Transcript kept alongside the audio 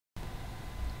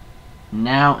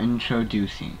Now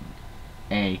introducing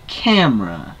a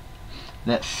camera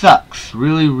that sucks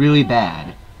really, really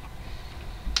bad.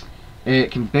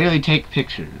 It can barely take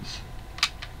pictures.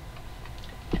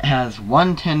 It has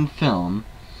 110 film,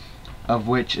 of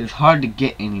which is hard to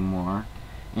get anymore,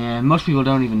 and most people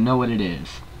don't even know what it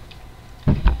is.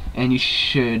 And you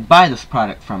should buy this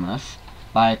product from us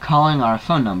by calling our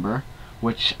phone number,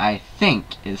 which I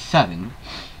think is 7.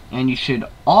 And you should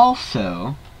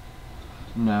also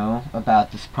know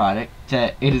about this product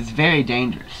that it is very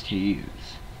dangerous to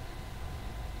use.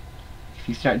 If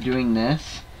you start doing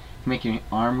this, make your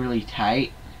arm really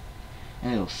tight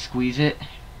and it'll squeeze it.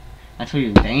 That's where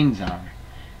your veins are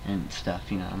and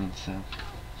stuff, you know what I mean? So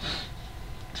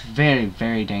it's very,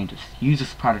 very dangerous. Use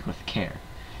this product with care.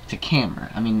 It's a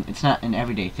camera. I mean, it's not an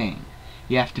everyday thing.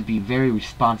 You have to be very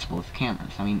responsible with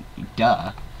cameras. I mean,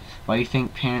 duh. Why do you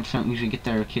think parents don't usually get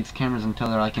their kids cameras until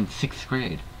they're like in 6th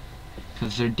grade?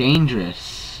 Because they're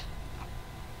dangerous.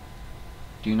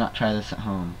 Do not try this at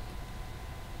home,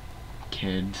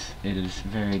 kids. It is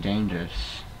very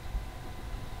dangerous.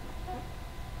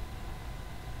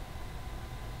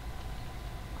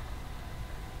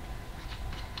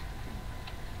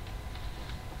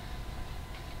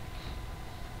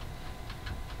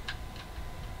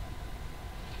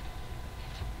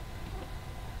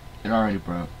 It already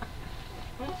broke.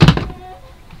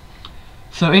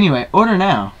 So anyway, order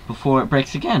now before it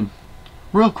breaks again.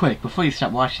 Real quick, before you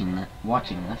stop watching this.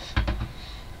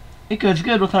 It goes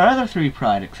good with our other 3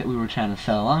 products that we were trying to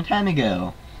sell a long time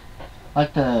ago.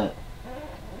 Like the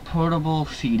portable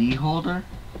CD holder.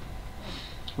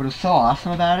 What is so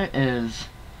awesome about it is,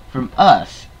 from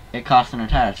us, it costs an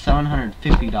entire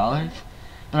 $750,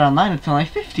 but online it's only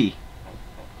 $50.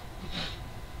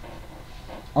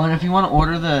 Oh, and if you want to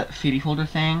order the CD holder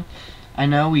thing, I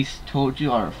know we told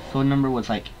you our phone number was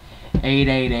like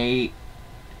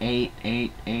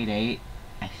 888-8888.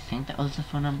 I think that was the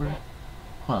phone number.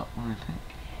 What do I think?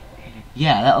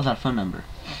 Yeah, that was our phone number.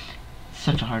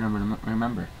 Such a hard number to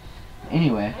remember.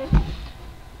 Anyway,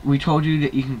 we told you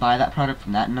that you can buy that product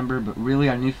from that number, but really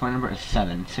our new phone number is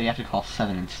 7, so you have to call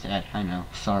 7 instead. I know,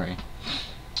 sorry.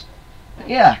 But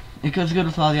yeah, it goes good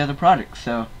with all the other products,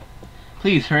 so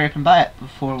please hurry up and buy it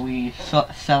before we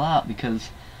sell out, because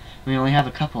we only have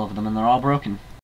a couple of them and they're all broken.